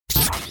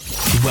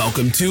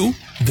Welcome to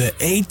The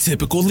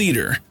Atypical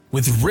Leader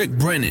with Rick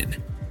Brennan,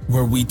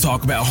 where we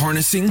talk about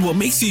harnessing what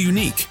makes you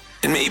unique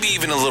and maybe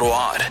even a little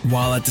odd,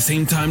 while at the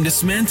same time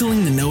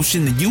dismantling the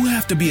notion that you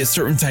have to be a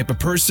certain type of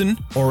person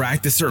or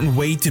act a certain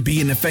way to be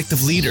an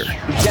effective leader.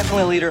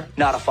 Definitely a leader,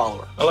 not a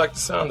follower. I like the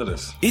sound of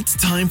this. It's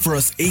time for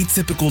us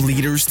atypical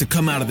leaders to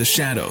come out of the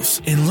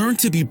shadows and learn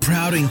to be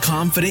proud and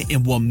confident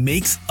in what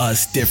makes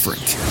us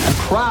different. I'm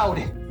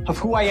proud of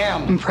who I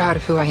am. I'm proud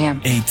of who I am.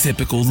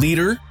 Atypical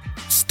Leader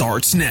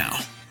starts now.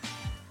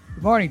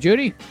 Good morning,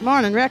 Judy.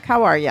 Morning, Rick.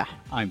 How are you?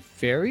 I'm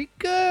very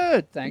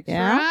good. Thanks for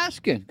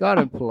asking. God,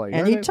 I'm polite.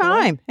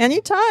 Anytime.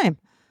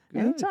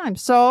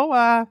 So,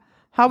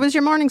 how was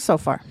your morning so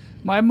far?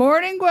 My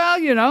morning,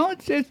 well,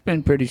 it's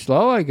been pretty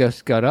slow. I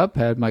guess got up,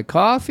 had my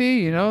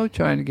coffee,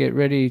 trying to get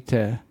ready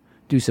to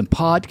do some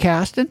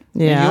podcasting.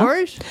 Yeah. And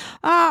yours?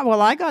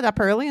 Well, I got up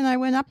early and I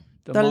went up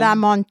to La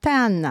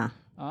Montana.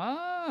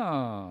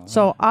 Oh.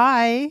 So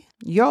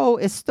yo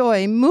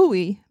estoy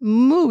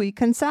muy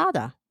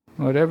cansada.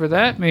 Whatever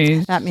that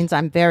means. That means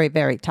I'm very,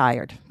 very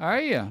tired. Are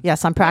you?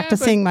 Yes, I'm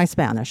practicing my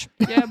Spanish.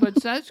 Yeah, but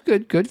that's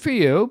good. Good for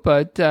you.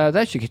 But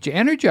that should get you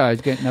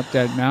energized getting up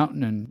that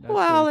mountain and that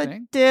Well, sort of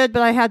thing. it did,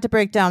 but I had to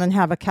break down and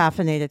have a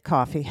caffeinated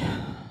coffee.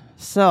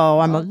 So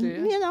I'm, So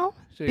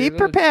be you're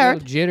prepared. A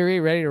little jittery,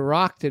 ready to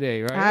rock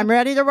today, right? I'm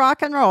ready to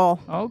rock and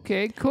roll.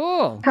 Okay,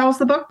 cool. How's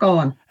the book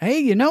going? Hey,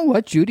 you know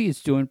what? Judy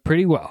is doing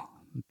pretty well.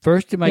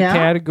 First in my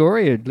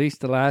category, at least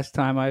the last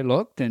time I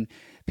looked, and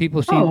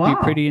people seem to be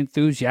pretty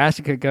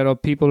enthusiastic.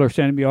 People are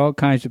sending me all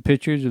kinds of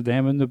pictures of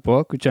them in the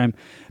book, which I'm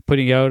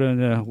putting out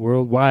on the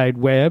World Wide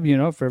Web,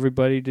 for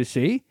everybody to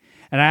see.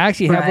 And I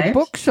actually have a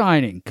book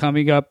signing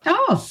coming up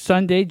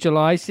Sunday,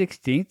 July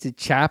 16th at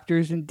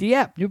Chapters in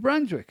Dieppe, New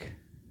Brunswick.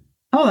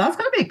 Oh, that's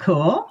going to be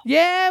cool.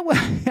 Yeah,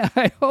 well,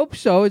 I hope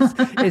so.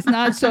 It's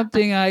not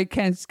something I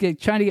can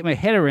trying to get my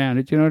head around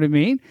it. You know what I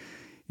mean?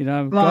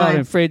 I'm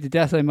afraid to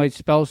death I might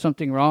spell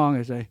something wrong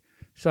as I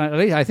sign. At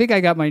least I think I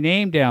got my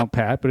name down,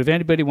 Pat. But if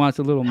anybody wants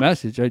a little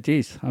message,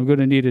 I'm going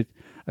to need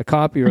a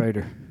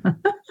copywriter.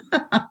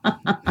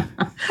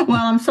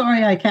 Well, I'm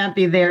sorry I can't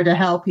be there to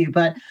help you,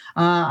 but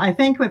I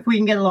think if we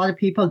can get a lot of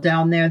people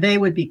down there, they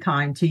would be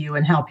kind to you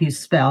and help you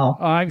spell.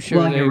 I'm sure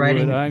while they you're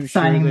writing, would. I'm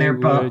signing sure their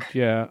they book. Would.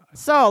 Yeah.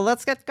 So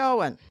let's get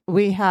going.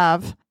 We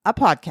have a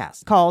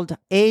podcast called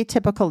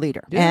Atypical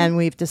Leader, and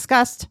we've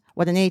discussed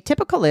what an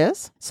atypical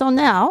is. So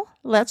now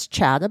let's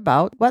chat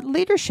about what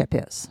leadership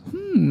is.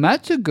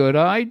 That's a good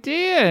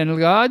idea. And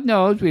God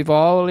knows we've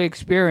all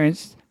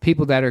experienced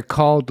people that are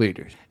called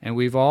leaders. And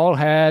we've all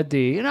had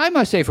and I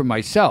must say for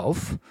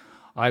myself,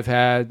 I've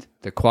had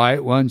the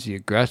quiet ones, the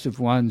aggressive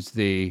ones,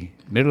 the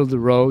middle of the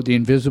road, the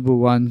invisible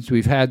ones.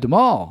 We've had them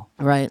all.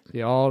 Right.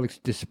 They all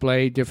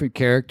display different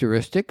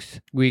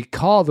characteristics. We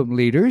call them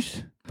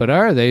leaders, but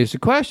are they is the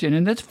question.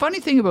 And that's the funny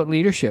thing about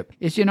leadership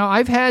is,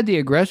 I've had the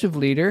aggressive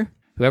leader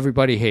who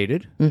everybody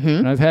hated,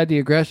 and I've had the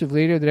aggressive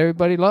leader that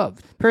everybody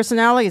loved.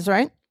 Personalities,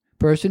 right?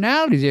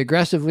 Personalities. The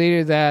aggressive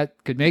leader that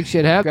could make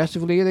shit happen,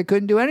 aggressive leader that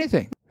couldn't do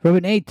anything. From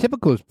an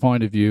atypical's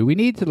point of view, we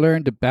need to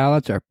learn to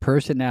balance our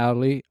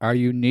personality, our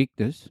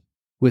uniqueness,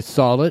 with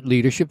solid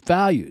leadership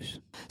values.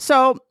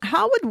 So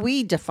how would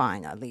we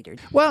define a leader?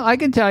 Well, I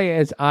can tell you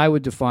as I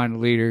would define a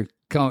leader.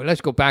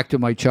 Let's go back to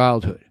my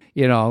childhood.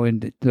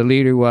 And the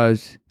leader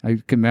was, I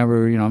can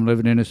remember, I'm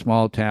living in a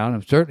small town.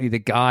 I'm certainly the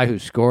guy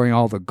who's scoring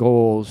all the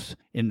goals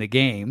in the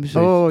games is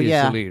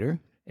the leader.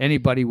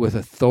 Anybody with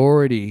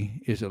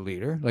authority is a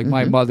leader. Like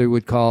my mother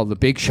would call the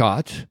big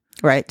shots.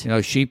 Right.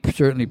 She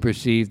certainly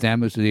perceived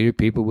them as a leader,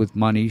 people with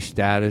money,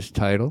 status,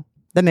 title.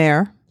 The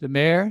mayor. The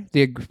mayor,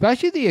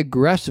 especially the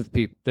aggressive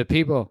people. The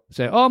people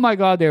say, oh my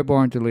God, they're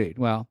born to lead.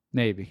 Well,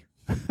 maybe.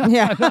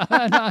 Yeah.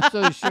 I'm not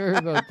so sure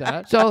about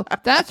that. So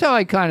that's how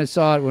I kind of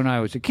saw it when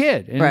I was a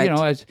kid. And,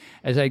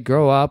 as I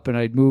grow up and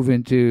I'd move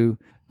into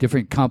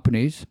different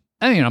companies,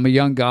 I'm a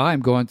young guy.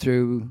 I'm going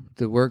through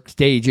the work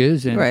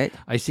stages, and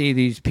I see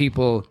these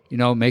people,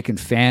 making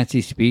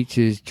fancy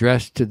speeches,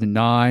 dressed to the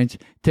nines.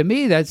 To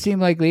me, that seemed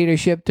like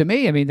leadership to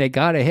me. They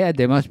got ahead.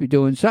 They must be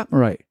doing something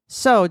right.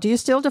 So do you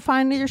still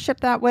define leadership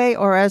that way,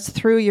 or as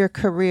through your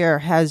career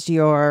has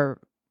your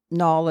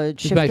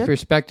knowledge shifted? My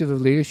perspective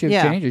of leadership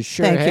changes.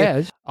 Sure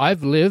has.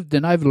 I've lived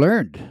and I've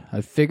learned.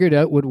 I've figured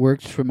out what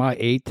works for my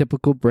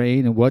atypical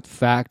brain and what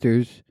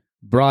factors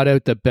brought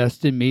out the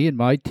best in me and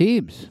my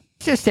teams.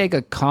 Just take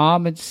a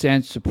common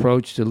sense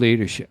approach to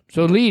leadership.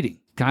 So leading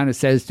kind of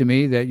says to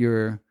me that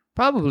you're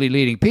probably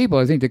leading people.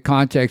 I think the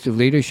context of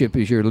leadership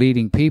is you're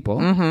leading people,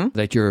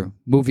 that you're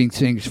moving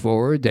things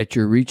forward, that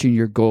you're reaching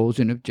your goals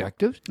and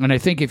objectives. And I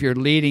think if you're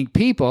leading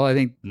people, I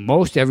think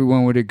most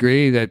everyone would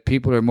agree that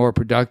people are more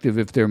productive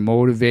if they're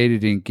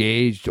motivated,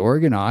 engaged,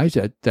 organized.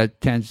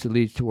 That tends to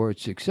lead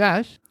towards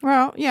success.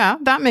 Well, yeah,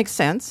 that makes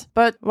sense.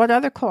 But what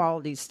other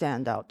qualities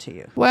stand out to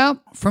you?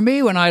 Well, for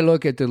me, when I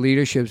look at the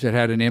leaderships that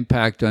had an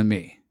impact on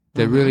me,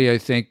 that really, I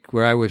think,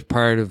 where I was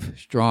part of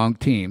strong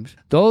teams,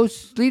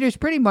 those leaders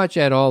pretty much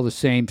had all the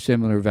same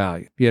similar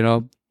value.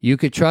 You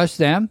could trust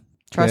them.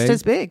 Trust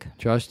is big.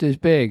 Trust is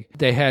big.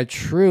 They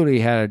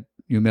truly had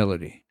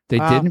humility.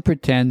 They didn't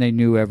pretend they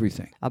knew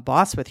everything. A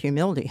boss with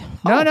humility.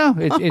 No.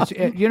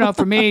 It's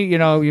for me,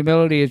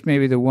 humility is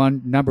maybe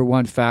the number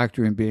one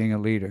factor in being a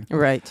leader.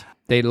 Right.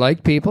 They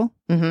liked people.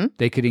 Mm-hmm.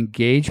 They could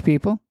engage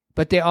people.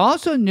 But they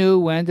also knew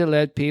when to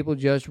let people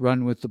just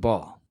run with the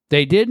ball.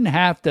 They didn't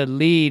have to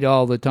lead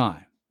all the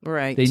time.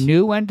 Right. They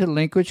knew when to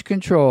relinquish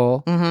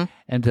control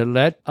and to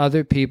let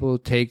other people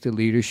take the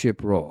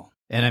leadership role.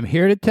 And I'm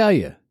here to tell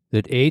you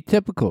that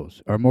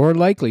atypicals are more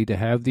likely to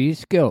have these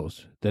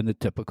skills than the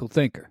typical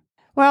thinker.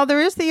 Well,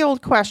 there is the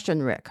old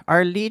question, Rick.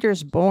 Are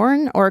leaders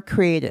born or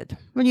created?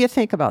 What do you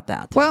think about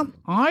that? Well,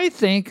 I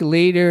think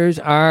leaders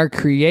are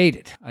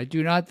created. I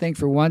do not think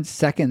for 1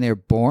 second they're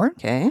born.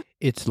 Okay.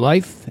 It's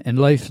life and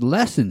life's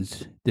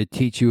lessons that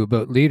teach you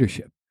about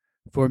leadership.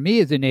 For me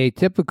as an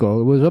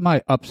atypical, it was all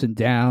my ups and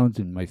downs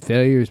and my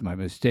failures, my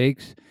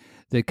mistakes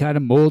that kind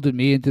of molded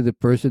me into the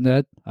person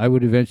that I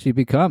would eventually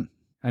become.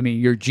 I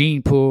mean, your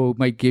gene pool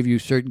might give you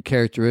certain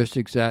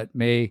characteristics that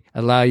may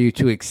allow you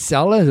to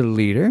excel as a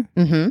leader.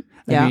 Mm-hmm.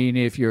 Yeah. I mean,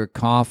 if you're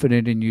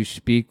confident and you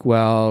speak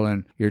well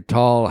and you're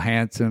tall,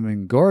 handsome,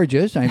 and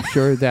gorgeous, I'm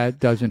sure that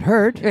doesn't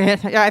hurt. Yeah,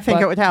 I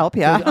think it would help,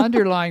 yeah. The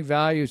underlying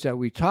values that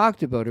we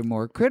talked about are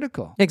more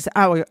critical.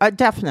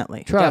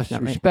 Definitely. Trust,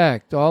 definitely.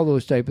 respect, all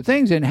those type of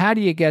things. And how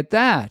do you get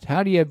that?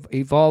 How do you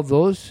evolve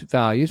those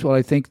values? Well,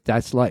 I think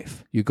that's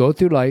life. You go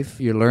through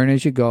life. You learn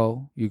as you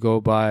go. You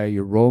go by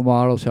your role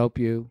models help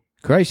you.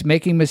 Christ,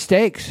 making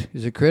mistakes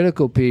is a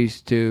critical piece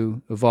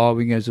to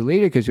evolving as a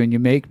leader, because when you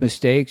make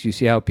mistakes, you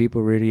see how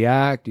people really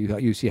act,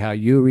 you see how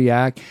you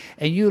react,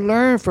 and you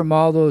learn from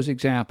all those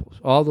examples,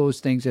 all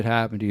those things that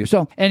happen to you.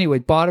 So anyway,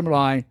 bottom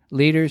line,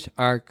 leaders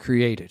are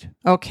created.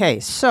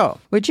 Okay, so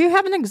would you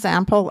have an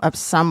example of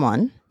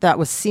someone that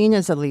was seen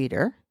as a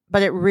leader,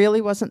 but it really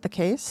wasn't the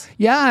case?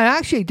 Yeah, I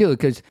actually do,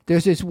 because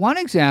there's this one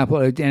example,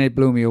 and it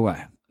blew me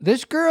away.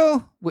 This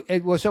girl,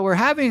 so we're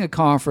having a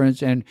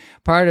conference, and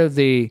part of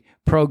the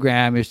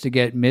program is to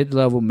get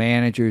mid-level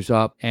managers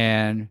up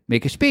and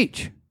make a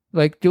speech,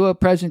 like do a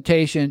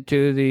presentation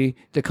to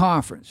the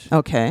conference.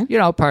 Okay.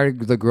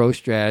 Part of the growth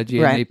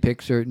strategy, and they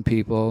pick certain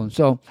people. And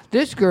so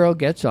this girl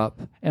gets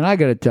up, and I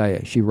got to tell you,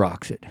 she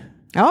rocks it.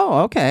 Oh,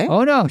 okay.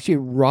 Oh, no, she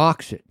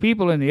rocks it.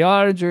 People in the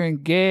audience are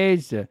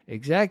engaged. The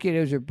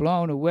executives are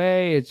blown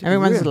away.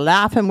 Everyone's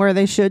laughing where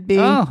they should be.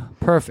 Oh,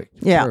 perfect.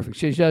 Yeah. Perfect.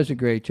 She does a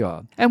great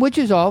job. And which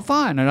is all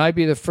fine. And I'd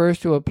be the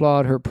first to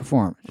applaud her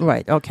performance.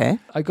 Right, okay.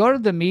 I go to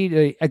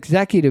the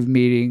executive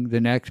meeting the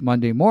next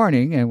Monday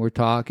morning, and we're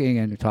talking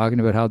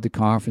about how the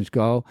conference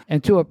go.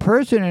 And to a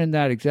person in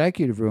that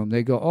executive room,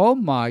 they go, "Oh,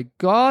 my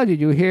God, did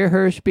you hear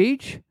her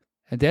speech?"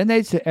 And then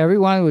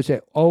everyone would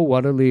say, "Oh,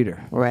 what a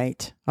leader."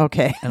 Right.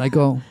 Okay. And I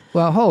go,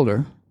 "Well, hold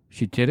her.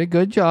 She did a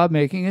good job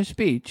making a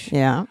speech.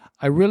 Yeah.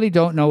 I really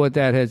don't know what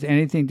that has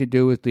anything to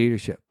do with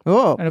leadership."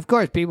 Oh. And of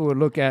course, people would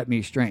look at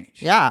me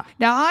strange. Yeah.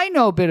 Now, I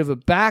know a bit of a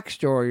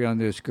backstory on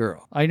this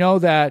girl. I know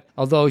that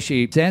although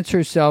she presents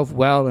herself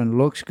well and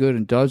looks good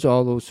and does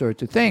all those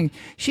sorts of things,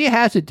 she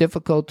has a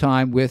difficult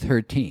time with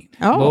her team.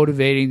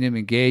 Motivating them,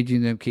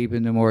 engaging them,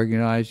 keeping them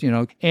organized,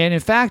 And in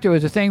fact, there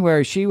was a thing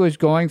where she was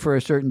going for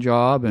a certain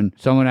job, and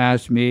someone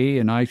asked me,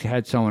 and I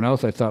had someone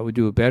else I thought would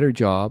do a better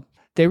job.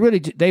 They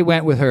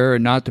went with her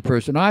and not the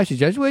person I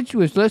suggested, which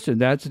was, listen,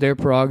 that's their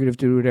prerogative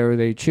to do whatever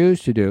they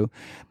choose to do.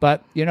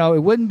 But,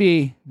 it wouldn't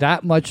be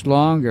that much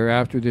longer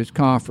after this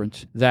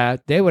conference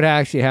that they would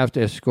actually have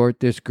to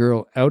escort this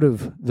girl out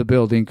of the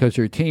building, because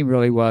her team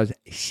really was,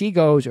 she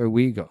goes or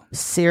we go.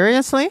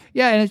 Seriously?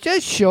 Yeah, and it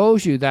just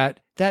shows you that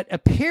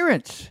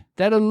appearance,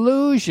 that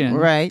illusion,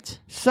 right,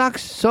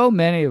 sucks so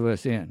many of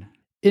us in.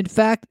 In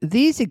fact,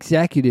 these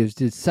executives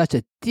did such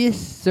a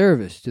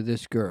disservice to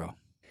this girl.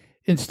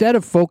 Instead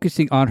of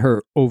focusing on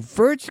her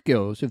overt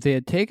skills, if they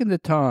had taken the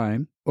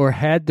time or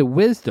had the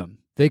wisdom,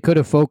 they could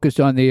have focused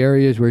on the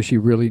areas where she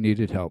really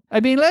needed help. I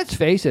mean, let's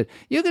face it.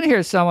 You can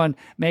hear someone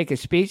make a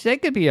speech. They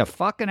could be a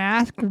fucking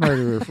ass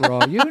murderer for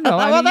all you know.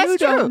 Well, that's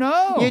true. Don't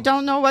know. You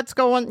don't know what's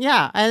going.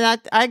 Yeah, and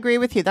I agree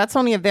with you. That's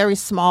only a very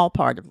small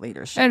part of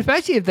leadership. And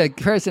especially if the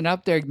person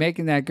up there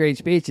making that great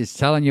speech is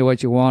telling you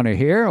what you want to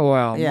hear.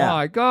 Well,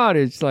 my God,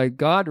 it's like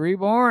God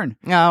reborn.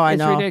 Oh, I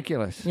know. It's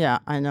ridiculous. Yeah,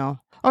 I know.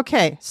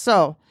 Okay,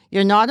 so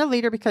you're not a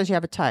leader because you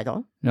have a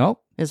title.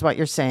 Nope. Is what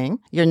you're saying.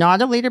 You're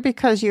not a leader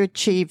because you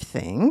achieve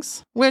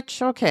things,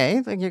 which,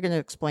 okay, you're going to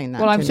explain that.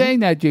 Well, I'm saying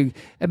that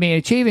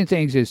achieving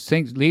things is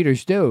things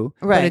leaders do.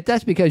 Right. But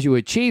that's because you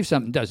achieve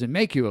something doesn't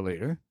make you a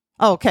leader.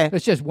 Oh, okay.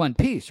 It's just one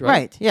piece, right?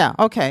 Right, yeah,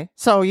 okay.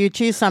 So you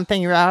choose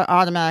something, you're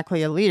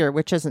automatically a leader,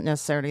 which isn't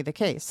necessarily the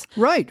case.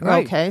 Right.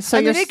 Okay, so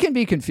it can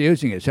be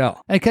confusing as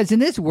hell. Because in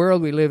this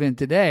world we live in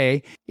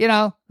today,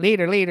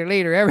 leader,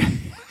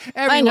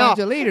 everyone's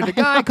a leader. The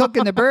guy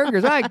cooking the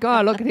burgers,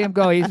 God, look at him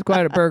go. He's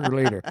quite a burger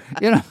leader.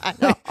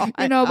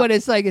 I know. But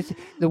it's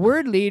the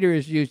word leader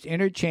is used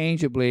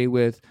interchangeably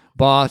with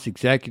boss,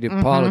 executive,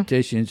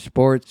 politician,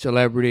 sports,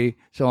 celebrity,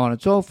 so on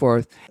and so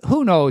forth.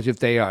 Who knows if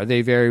they are?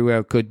 They very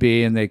well could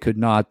be, and they could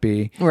not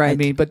be.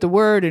 Right. But the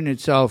word in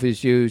itself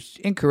is used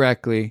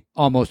incorrectly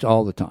almost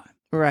all the time.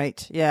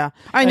 Right. Yeah.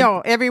 I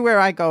know. Everywhere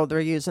I go, they're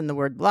using the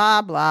word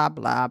blah, blah,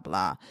 blah,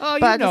 blah. Oh,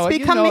 but it's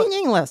become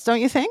meaningless,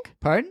 don't you think?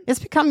 Pardon? It's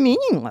become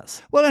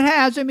meaningless. Well, it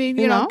has. I mean,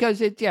 you know,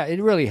 because it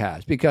really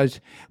has. Because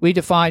we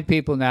define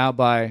people now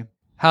by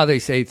how they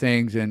say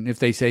things and if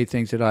they say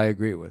things that I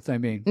agree with. I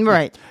mean,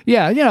 right.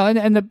 Yeah, you know,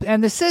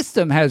 and the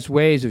system has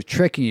ways of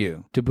tricking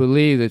you to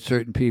believe that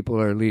certain people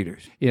are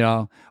leaders, you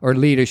know, or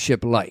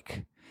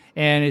leadership-like.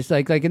 And it's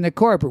like in the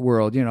corporate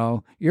world, you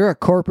know, you're a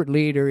corporate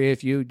leader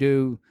if you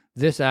do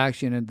this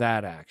action and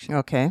that action.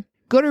 Okay.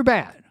 Good or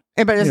bad.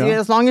 But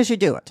as long as you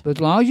do it. But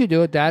as long as you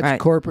do it,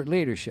 that's corporate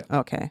leadership.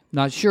 Okay.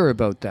 Not sure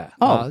about that.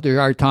 Oh.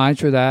 There are times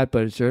for that,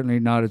 but it's certainly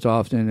not as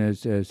often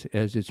as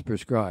it's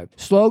prescribed.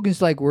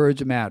 Slogans like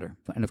words matter.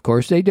 And of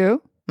course they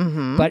do.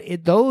 Mm-hmm. But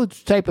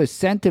those type of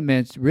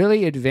sentiments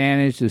really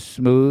advantage the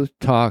smooth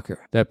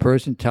talker, that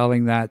person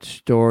telling that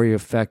story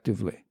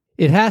effectively.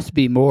 It has to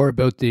be more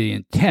about the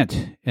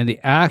intent and the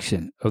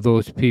action of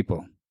those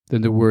people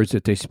than the words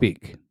that they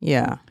speak.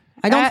 Yeah.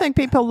 I don't think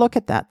people look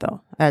at that,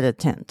 though, at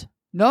intent.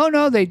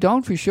 No, they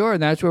don't for sure.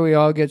 And that's where we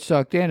all get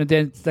sucked in. And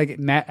then it's like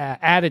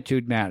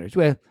attitude matters.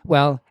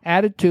 Well,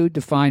 attitude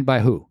defined by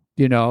who?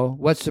 You know,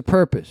 what's the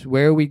purpose?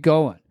 Where are we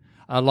going?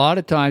 A lot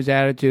of times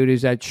attitude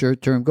is that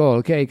short-term goal.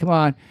 Okay, come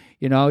on.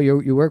 You know,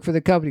 you work for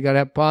the company. You got to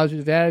have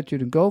positive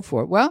attitude and go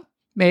for it. Well,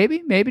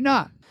 maybe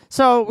not.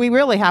 So we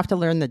really have to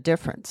learn the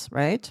difference,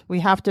 right? We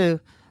have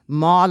to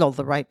model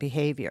the right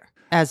behavior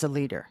as a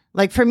leader.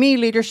 Like for me,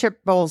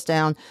 leadership boils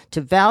down to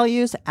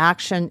values,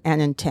 action,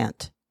 and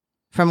intent,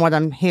 from what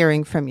I'm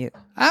hearing from you.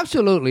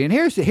 Absolutely. And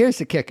here's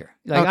the kicker.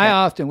 Like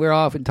we're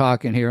often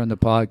talking here on the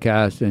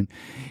podcast, and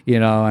you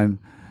know, I'm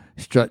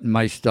strutting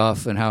my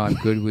stuff and how I'm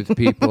good with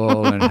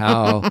people and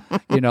how,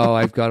 you know,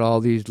 I've got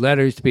all these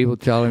letters to people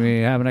telling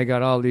me, haven't I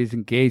got all these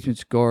engagement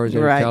scores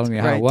that are telling me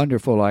how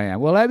wonderful I am.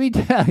 Well, let me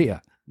tell you,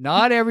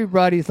 not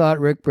everybody thought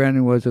Rick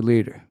Brennan was a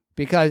leader.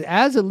 Because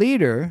as a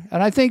leader,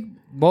 and I think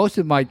most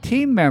of my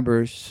team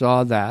members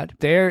saw that,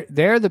 they're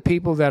the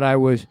people that I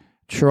was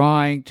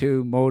trying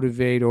to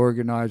motivate,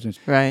 organize,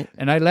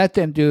 and I let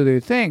them do their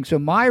thing. So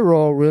my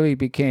role really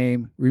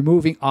became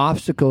removing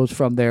obstacles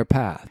from their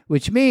path,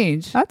 which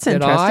means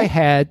that I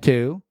had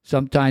to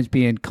sometimes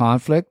be in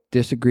conflict,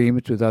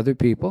 disagreements with other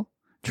people,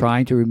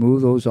 trying to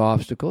remove those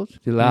obstacles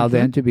to allow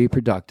them to be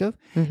productive.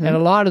 Mm-hmm. And a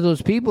lot of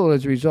those people,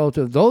 as a result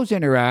of those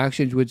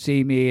interactions, would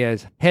see me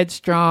as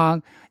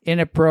headstrong,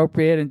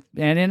 inappropriate,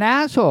 and an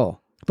asshole.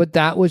 But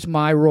that was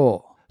my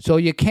role. So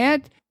you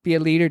can't be a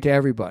leader to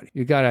everybody.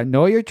 You got to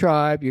know your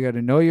tribe, you got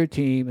to know your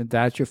team, and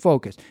that's your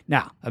focus.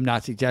 Now, I'm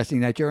not suggesting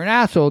that you're an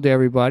asshole to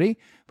everybody,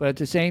 but at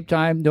the same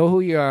time, know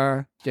who you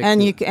are.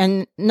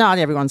 And not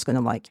everyone's going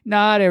to like you.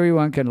 Not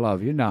everyone can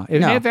love you, no.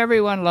 If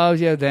everyone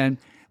loves you, then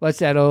what's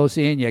that old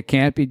saying? You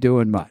can't be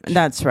doing much.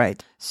 That's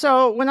right.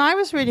 So when I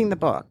was reading the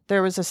book,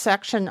 there was a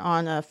section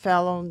on a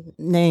fellow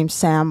named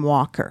Sam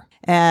Walker,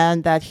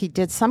 and that he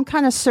did some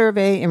kind of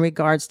survey in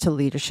regards to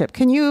leadership.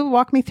 Can you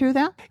walk me through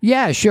that?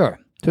 Yeah, sure.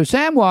 So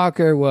Sam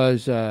Walker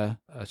was a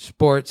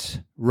sports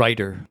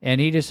writer, and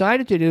he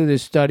decided to do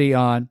this study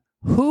on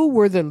who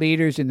were the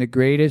leaders in the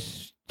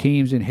greatest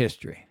teams in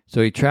history.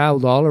 So he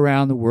traveled all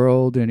around the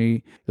world, and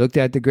he looked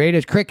at the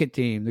greatest cricket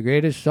team, the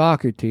greatest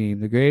soccer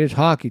team, the greatest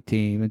hockey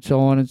team, and so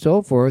on and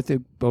so forth,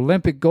 the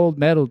Olympic gold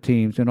medal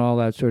teams and all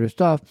that sort of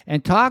stuff,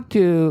 and talked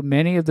to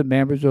many of the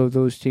members of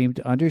those teams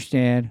to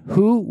understand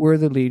who were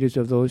the leaders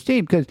of those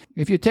teams. Because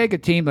if you take a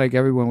team like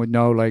everyone would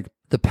know, like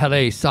the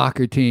Pelé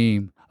soccer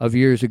team of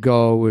years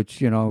ago,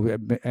 which, you know,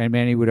 and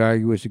many would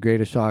argue was the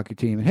greatest soccer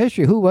team in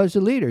history, who was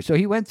the leader? So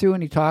he went through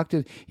and he talked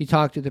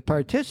to the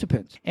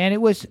participants. And it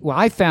was,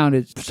 I found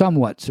it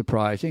somewhat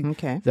surprising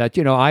that,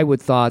 you know, I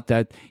would thought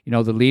that, you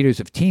know, the leaders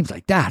of teams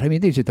like that, I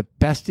mean, these are the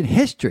best in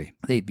history.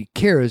 They'd be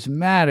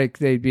charismatic,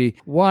 they'd be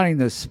wanting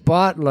the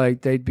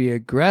spotlight, they'd be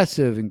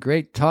aggressive and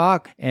great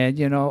talk and,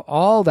 you know,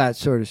 all that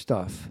sort of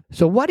stuff.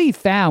 So what he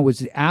found was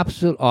the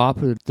absolute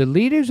opposite. The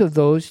leaders of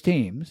those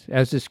teams,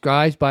 as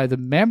described by the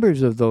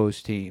members of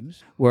those teams,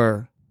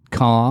 were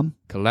calm,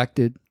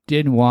 collected,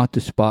 didn't want the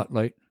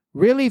spotlight,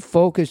 really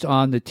focused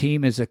on the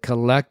team as a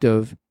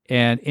collective,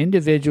 and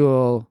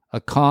individual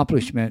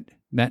accomplishment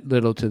meant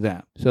little to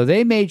them. So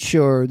they made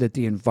sure that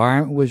the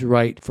environment was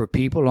right for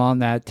people on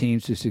that team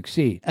to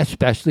succeed,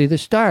 especially the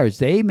stars.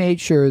 They made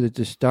sure that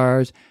the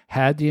stars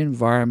had the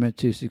environment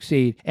to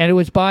succeed. And it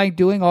was by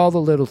doing all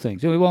the little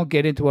things. And we won't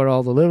get into what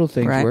all the little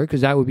things were,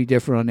 because that would be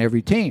different on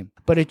every team.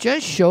 But it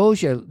just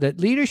shows you that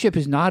leadership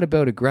is not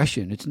about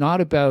aggression. It's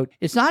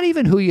not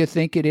even who you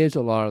think it is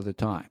a lot of the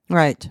time.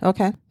 Right.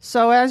 Okay.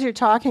 So as you're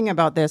talking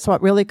about this,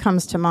 what really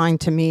comes to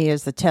mind to me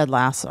is the Ted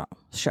Lasso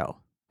show.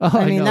 Oh,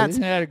 I mean,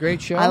 isn't that a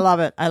great show? I love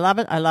it.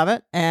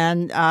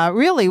 And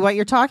really what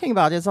you're talking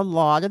about is a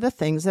lot of the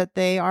things that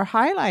they are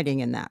highlighting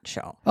in that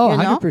show. Oh,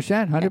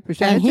 100%.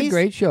 It's a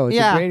great show. It's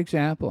a great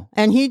example.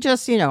 And he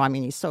just, you know, I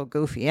mean, he's so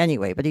goofy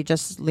anyway, but he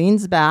just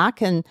leans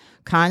back and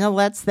kind of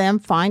lets them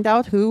find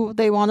out who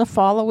they want to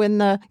follow in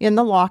the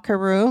locker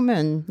room.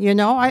 And,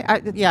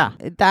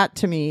 that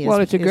to me is, well,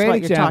 it's a great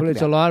example.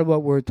 It's about. a lot of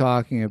what we're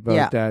talking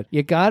about. That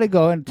you got to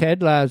go, and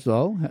Ted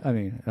Laszlo, I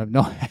mean, I'm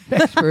no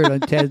expert on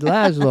Ted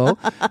Laszlo,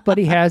 but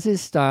he has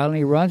his style and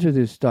he runs with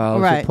his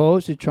style. As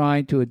opposed to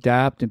trying to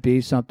adapt and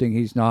be something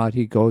he's not,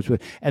 he goes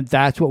with. And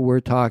that's what we're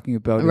talking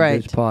about in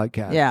this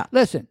podcast. Yeah.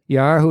 Listen, you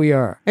are who you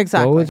are.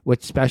 Exactly. Go with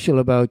what's special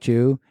about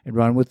you and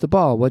run with the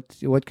ball.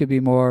 What could be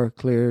more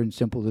clear and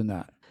simple than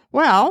that?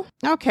 Well,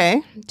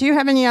 okay. Do you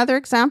have any other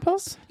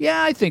examples?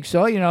 Yeah, I think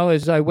so.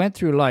 As I went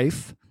through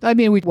life, I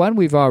mean, one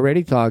we've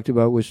already talked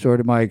about was sort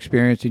of my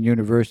experience in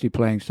university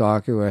playing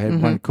soccer, where I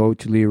had one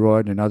coach, Leroy,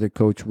 and another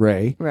coach,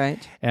 Ray.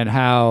 Right. And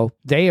how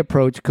they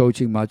approached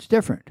coaching much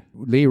different.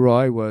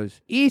 Leroy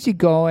was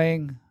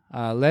easygoing,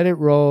 let it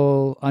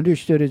roll,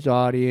 understood his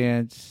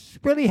audience,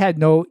 really had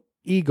no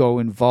ego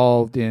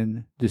involved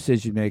in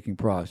decision-making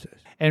process.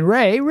 And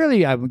Ray,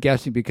 really, I'm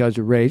guessing because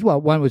of Ray's,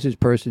 well, one was his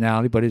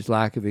personality, but his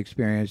lack of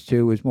experience,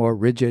 too, was more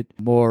rigid,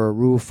 more a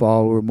rule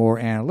follower, more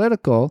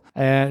analytical,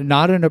 and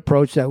not an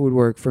approach that would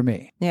work for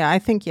me. Yeah, I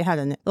think you had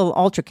a little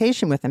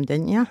altercation with him,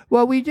 didn't you?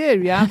 Well, we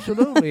did, yeah,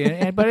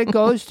 absolutely. But it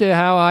goes to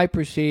how I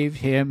perceived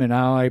him and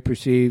how I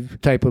perceive the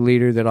type of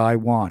leader that I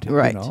wanted.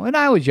 Right. And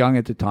I was young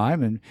at the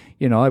time, and,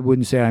 I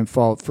wouldn't say I'm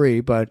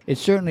fault-free, but it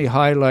certainly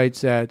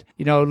highlights that,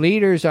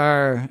 leaders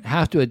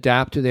have to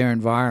adapt to their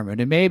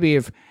environment. And maybe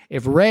if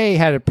Ray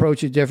had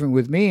approached it different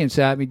with me and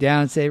sat me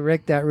down and say,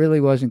 Rick, that really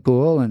wasn't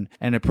cool, and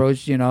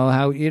approached,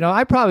 how,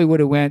 I probably would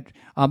have went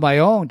on my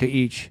own to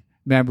each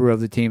member of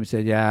the team and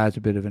said, yeah, it's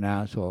a bit of an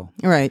asshole.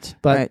 Right.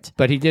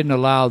 But he didn't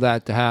allow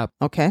that to happen.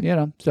 Okay.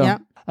 So yeah.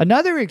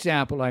 Another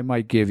example I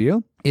might give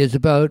you is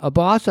about a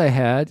boss I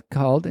had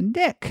called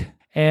Nick.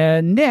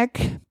 And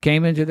Nick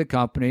came into the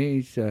company.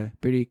 He's a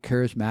pretty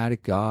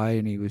charismatic guy,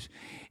 and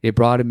they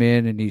brought him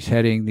in, and he's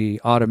heading the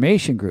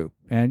automation group.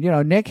 And,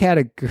 Nick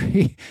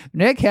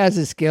has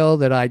a skill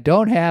that I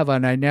don't have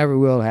and I never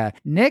will have.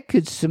 Nick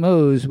could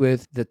smooth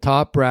with the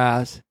top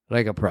brass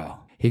like a pro.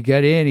 He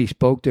got in, he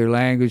spoke their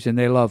language, and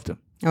they loved him.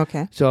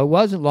 Okay. So it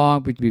wasn't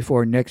long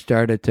before Nick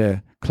started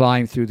to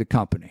climb through the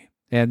company.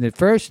 And the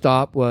first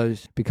stop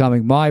was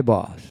becoming my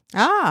boss.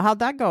 How'd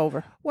that go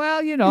over?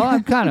 Well,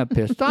 I'm kind of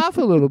pissed off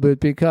a little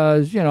bit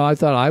because, I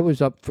thought I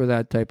was up for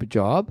that type of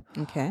job.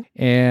 Okay.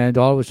 And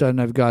all of a sudden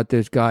I've got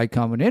this guy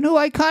coming in who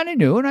I kind of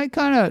knew and I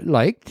kind of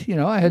liked.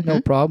 I had no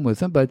problem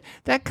with him, but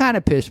that kind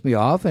of pissed me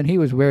off. And he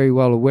was very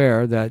well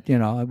aware that,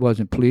 I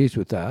wasn't pleased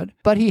with that.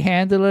 But he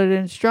handled it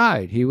in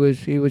stride. He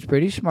was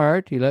pretty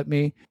smart. He let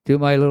me do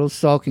my little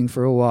sulking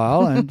for a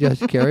while and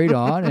just carried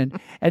on.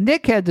 And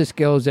Nick had the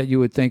skills that you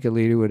would think a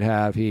leader would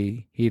have.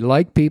 He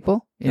liked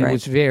people. And It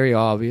was very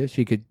obvious.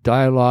 He could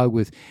dialogue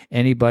with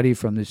anybody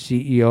from the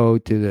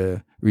CEO to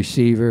the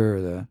receiver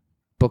or the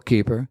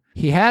bookkeeper.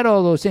 He had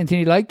all those things, and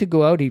he liked to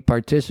go out. He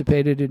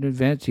participated in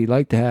events. He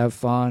liked to have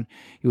fun.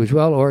 He was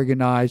well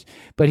organized.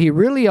 But he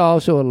really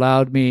also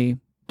allowed me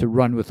to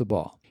run with the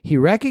ball. He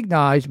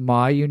recognized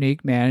my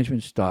unique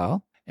management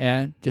style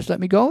and just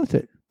let me go with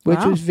it,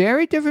 which was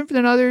very different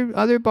than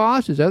other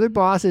bosses. Other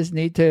bosses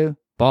need to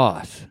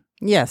boss.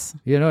 Yes.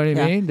 You know what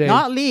I mean?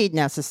 Not lead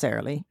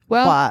necessarily.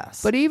 Well,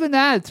 boss. But even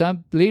that,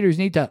 some leaders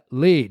need to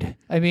lead.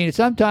 I mean,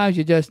 sometimes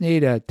you just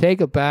need to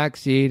take a back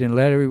seat and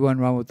let everyone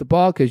run with the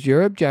ball because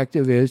your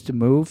objective is to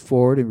move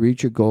forward and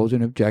reach your goals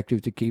and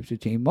objectives to keep the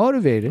team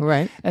motivated.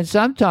 Right. And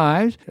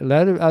sometimes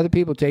let other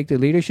people take the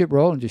leadership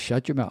role and just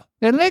shut your mouth.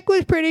 And Nick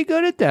was pretty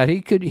good at that.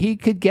 He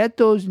could get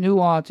those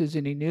nuances,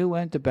 and he knew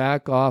when to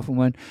back off and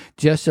when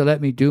just to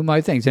let me do my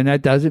things. And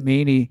that doesn't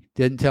mean he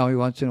didn't tell me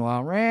once in a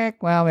while,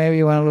 Rick, well, maybe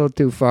you went a little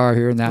too far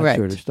here and that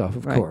sort of stuff,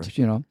 of course,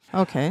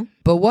 Okay.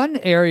 But one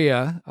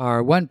area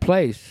or one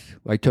place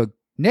I took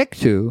Nick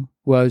to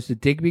was the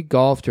Digby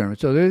Golf Tournament.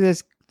 So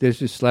there's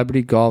this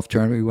celebrity golf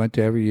tournament we went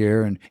to every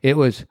year, and it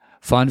was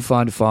fun.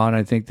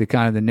 I think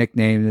the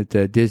nickname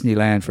that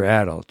Disneyland for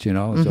adults, It's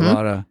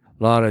a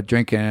lot of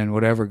drinking and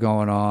whatever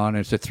going on.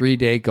 It's a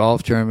 3-day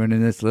golf tournament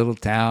in this little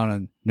town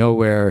in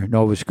nowhere,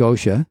 Nova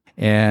Scotia,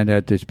 and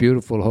at this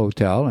beautiful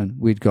hotel. And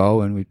we'd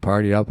go and we'd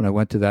party up, and I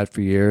went to that for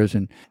years.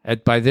 And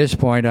by this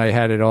point, I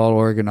had it all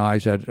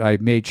organized. I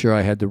made sure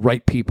I had the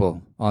right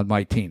people on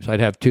my teams. I'd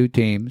have 2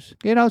 teams.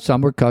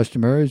 Some were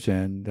customers,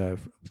 and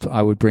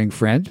I would bring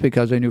friends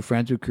because I knew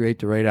friends would create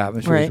the right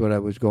atmosphere is what I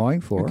was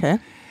going for. Okay.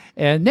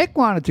 And Nick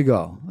wanted to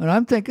go. And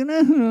I'm thinking,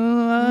 I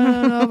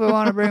don't know if I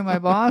want to bring my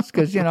boss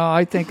because,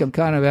 I think I'm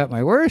kind of at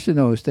my worst in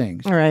those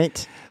things. All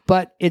right.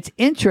 But it's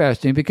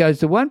interesting because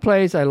the one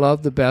place I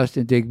loved the best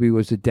in Digby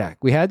was the deck.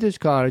 We had this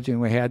cottage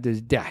and we had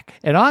this deck.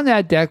 And on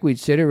that deck, we'd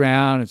sit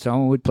around and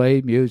someone would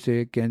play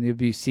music and there'd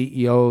be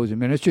CEOs and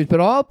ministers,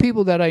 but all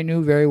people that I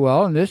knew very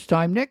well. And this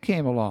time Nick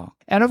came along.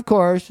 And of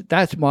course,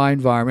 that's my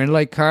environment.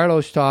 Like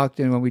Carlos talked,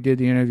 and when we did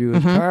the interview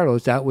with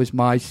Carlos, that was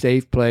my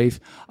safe place.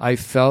 I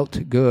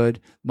felt good.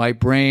 My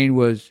brain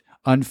was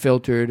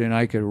unfiltered and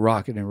I could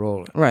rock it and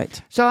roll it.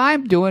 Right. So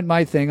I'm doing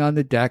my thing on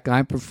the deck.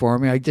 I'm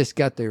performing. I just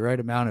got the right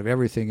amount of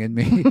everything in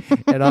me,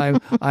 and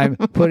I'm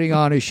putting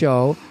on a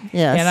show.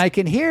 Yes. And I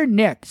can hear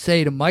Nick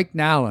say to Mike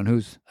Nowlin,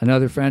 who's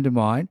another friend of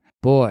mine,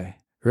 boy,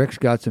 Rick's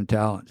got some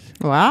talents.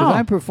 Wow. Because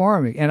I'm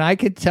performing. And I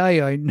can tell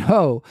you, I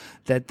know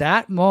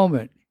that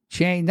moment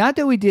changed. Not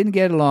that we didn't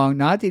get along,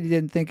 not that he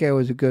didn't think I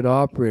was a good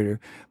operator,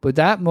 but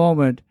that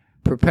moment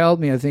propelled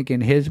me, I think, in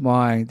his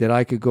mind that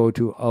I could go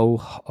to a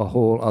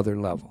whole other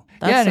level.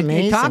 That's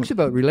amazing. It talks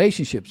about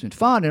relationships and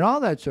fun and all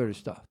that sort of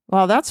stuff.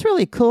 Well, that's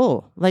really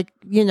cool. Like,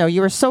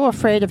 you were so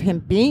afraid of him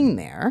being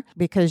there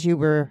because you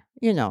were,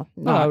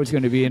 I was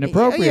going to be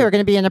inappropriate. You were going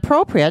to be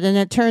inappropriate. And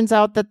it turns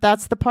out that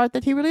that's the part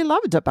that he really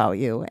loved about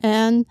you.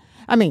 And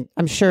I mean,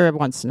 I'm sure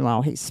once in a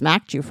while he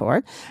smacked you for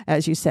it,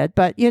 as you said.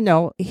 But,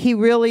 he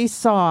really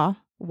saw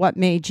what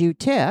made you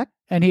tick.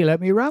 And he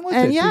let me run with it.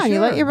 And he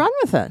let you run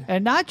with it.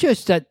 And not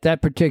just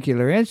that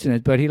particular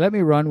incident, but he let me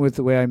run with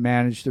the way I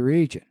managed the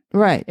region.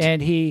 Right.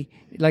 And he,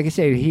 like I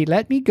say, he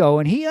let me go,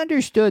 and he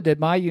understood that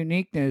my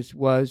uniqueness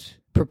was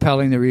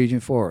propelling the region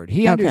forward.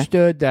 He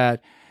understood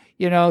that,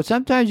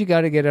 sometimes you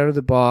got to get out of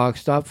the box,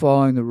 stop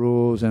following the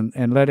rules,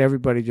 and let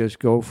everybody just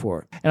go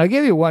for it. And I'll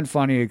give you one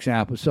funny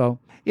example. So,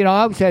 I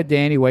always had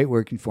Danny White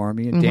working for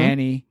me, and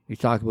Danny, you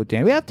talk about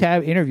Danny. We have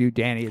to interview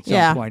Danny at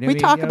some point. We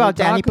talk about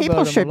Danny.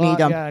 People should meet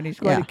him. Yeah, and he's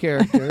quite a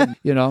character,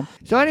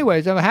 So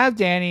anyways, I have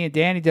Danny, and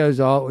Danny does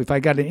all. If I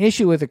got an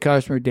issue with a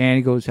customer,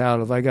 Danny goes out.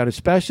 If I got a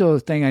special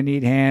thing I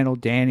need handled,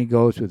 Danny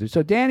goes with it.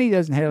 So Danny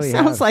doesn't really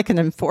Sounds like an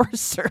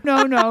enforcer.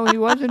 No, he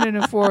wasn't an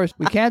enforcer.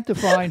 We can't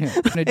define him. What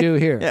I'm going to do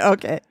here.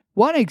 Okay.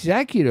 One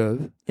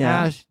executive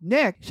asked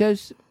Nick,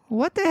 says,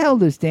 what the hell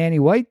does Danny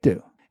White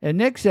do? And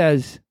Nick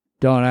says,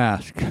 don't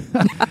ask.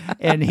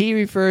 And he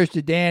refers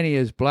to Danny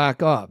as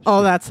Black Ops.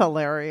 Oh, that's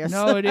hilarious.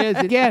 No, it is.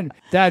 Again,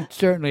 that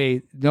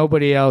certainly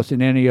nobody else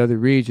in any other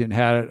region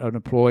had an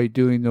employee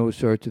doing those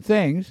sorts of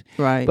things.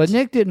 Right. But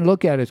Nick didn't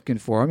look at it as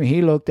conforming.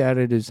 He looked at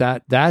it as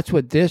that's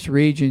what this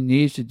region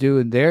needs to do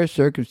in their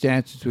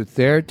circumstances with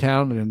their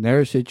talent and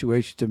their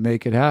situation to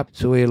make it happen.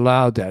 So he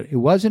allowed that. It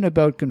wasn't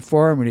about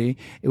conformity.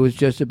 It was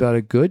just about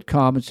a good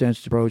common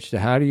sense approach to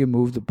how do you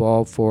move the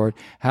ball forward?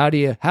 How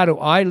do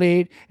I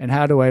lead, and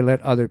how do I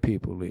let other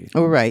people lead?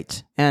 Oh,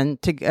 right.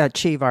 And to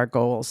achieve our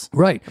goals.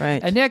 Right.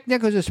 Right. And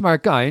Nick was a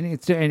smart guy, and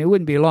it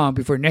wouldn't be long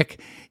before Nick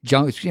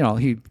jumped,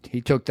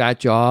 he took that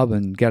job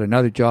and got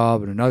another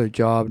job,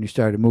 and he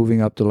started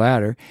moving up the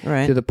ladder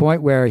to the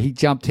point where he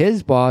jumped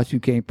his boss, who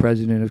became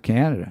president of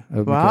Canada,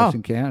 of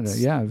McKesson Canada.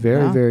 Yeah,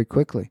 very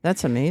quickly.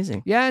 That's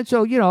amazing. Yeah, and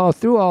so,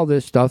 through all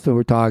this stuff that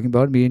we're talking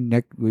about, me and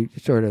Nick, we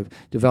sort of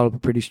developed a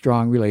pretty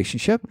strong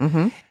relationship.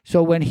 Mm-hmm.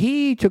 So when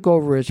he took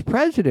over as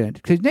president,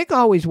 because Nick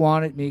always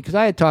wanted me, because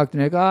I had talked to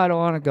Nick, I don't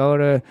want to go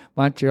to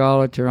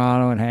Montreal or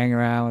Toronto and hang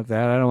around with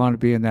that. I don't want to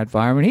be in that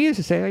environment. He used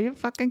to say, are you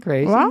fucking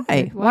crazy?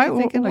 Why? Why are you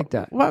thinking like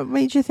that? What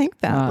made you think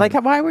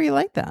that? Why were you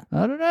like that?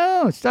 I don't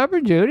know.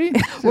 Stubborn, Judy.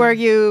 Were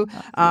you,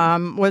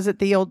 was it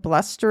the old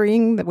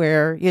blustering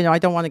where, I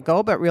don't want to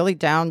go, but really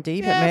down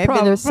deep? Yeah,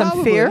 maybe there's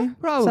some fear?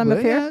 Probably. Some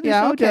fear?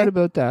 Yeah, there's no doubt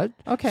about that.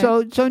 Okay.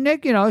 So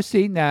Nick,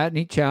 seen that, and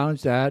he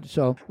challenged that.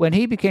 So when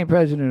he became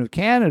president of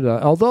Canada,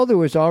 although there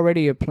was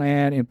already a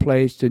plan in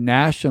place to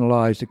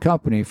nationalize the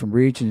company from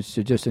regions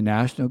to just a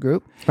national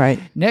group, right?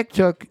 Nick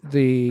took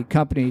the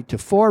company to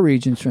 4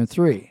 regions from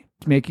 3,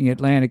 making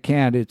Atlantic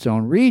Canada its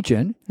own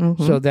region,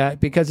 so that,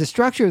 because the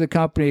structure of the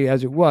company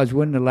as it was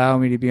wouldn't allow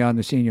me to be on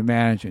the senior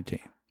management team,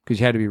 because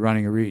you had to be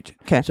running a region.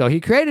 Okay. So he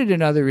created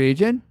another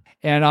region,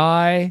 and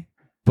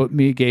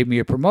gave me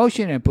a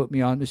promotion and put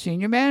me on the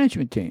senior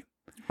management team.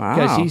 Wow.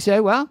 Because he said,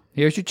 well,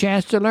 here's your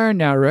chance to learn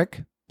now,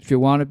 Rick, if you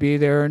want to be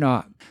there or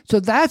not. So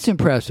that's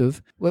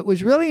impressive. What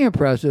was really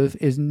impressive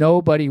is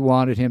nobody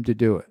wanted him to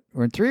do it.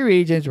 We're in 3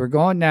 regions. We're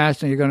going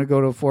national. You're going to go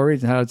to 4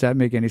 regions. How does that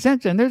make any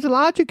sense? And there's a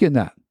logic in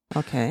that.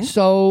 Okay.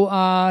 So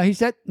he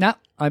said, no,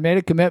 I made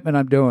a commitment.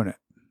 I'm doing it.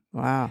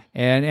 Wow.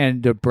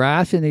 And the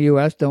brass in the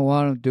U.S. don't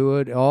want to do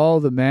it. All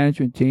the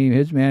management team,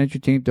 his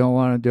management team, don't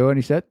want to do it. And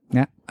he said,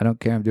 nah, I don't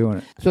care. I'm doing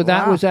it. So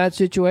that was that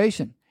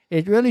situation.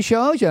 It really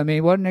shows you. I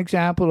mean, what an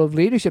example of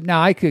leadership. Now,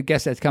 I could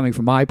guess that's coming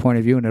from my point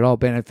of view, and it all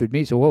benefited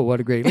me. So, whoa, what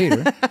a great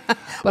leader.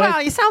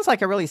 Well, he sounds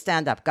like a really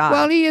stand-up guy.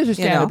 Well, he is a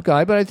stand-up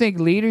guy, but I think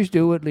leaders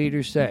do what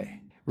leaders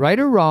say. Right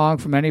or wrong,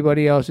 from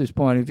anybody else's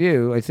point of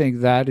view, I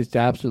think that is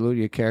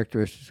absolutely a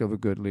characteristic of a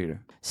good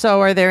leader.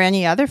 So are there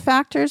any other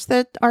factors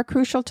that are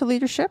crucial to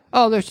leadership?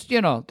 Oh, there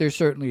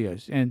certainly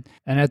is. And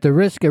at the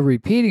risk of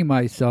repeating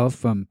myself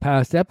from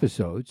past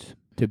episodes,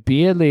 to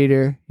be a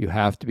leader, you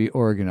have to be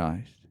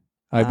organized.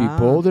 I'd be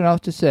bold enough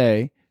to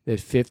say that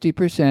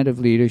 50% of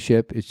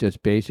leadership is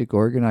just basic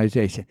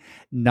organization.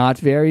 Not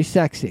very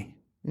sexy.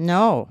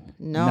 No.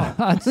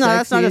 That's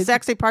not a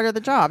sexy part of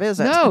the job, is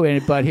it? No,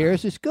 but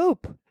here's the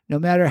scoop. No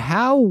matter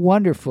how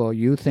wonderful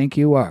you think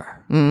you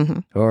are,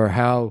 or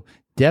how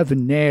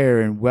debonair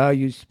and well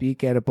you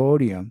speak at a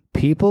podium,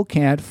 people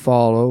can't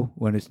follow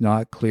when it's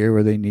not clear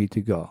where they need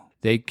to go.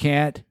 They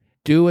can't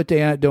do what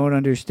they don't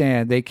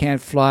understand. They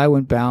can't fly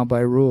when bound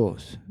by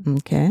rules.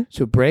 Okay.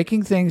 So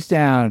breaking things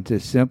down to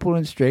simple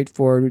and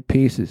straightforward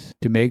pieces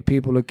to make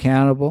people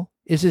accountable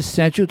is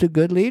essential to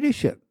good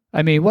leadership.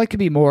 I mean, what could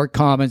be more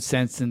common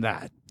sense than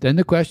that? Then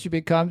the question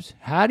becomes,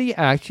 how do you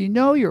actually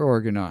know you're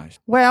organized?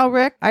 Well,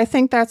 Rick, I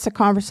think that's a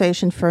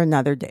conversation for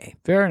another day.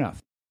 Fair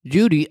enough.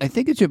 Judy, I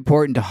think it's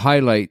important to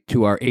highlight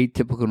to our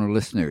atypical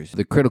listeners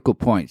the critical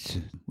points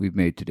we've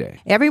made today.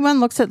 Everyone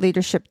looks at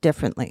leadership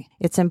differently.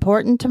 It's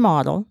important to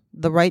model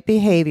the right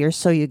behavior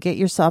so you get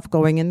yourself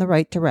going in the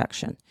right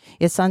direction.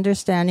 It's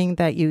understanding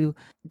that you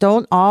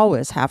don't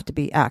always have to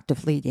be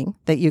active leading,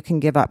 that you can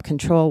give up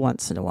control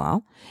once in a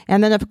while.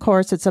 And then, of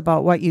course, it's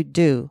about what you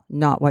do,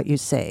 not what you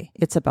say.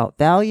 It's about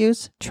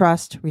values,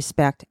 trust,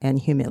 respect, and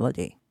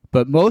humility.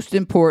 But most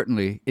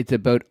importantly, it's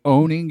about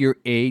owning your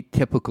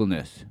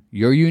atypicalness,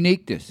 your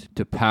uniqueness,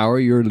 to power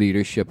your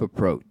leadership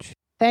approach.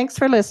 Thanks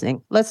for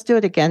listening. Let's do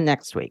it again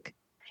next week.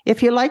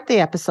 If you liked the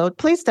episode,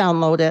 please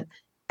download it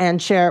and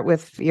share it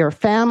with your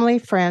family,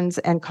 friends,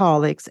 and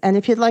colleagues. And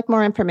if you'd like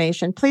more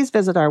information, please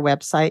visit our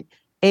website,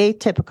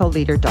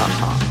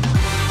 atypicalleader.com.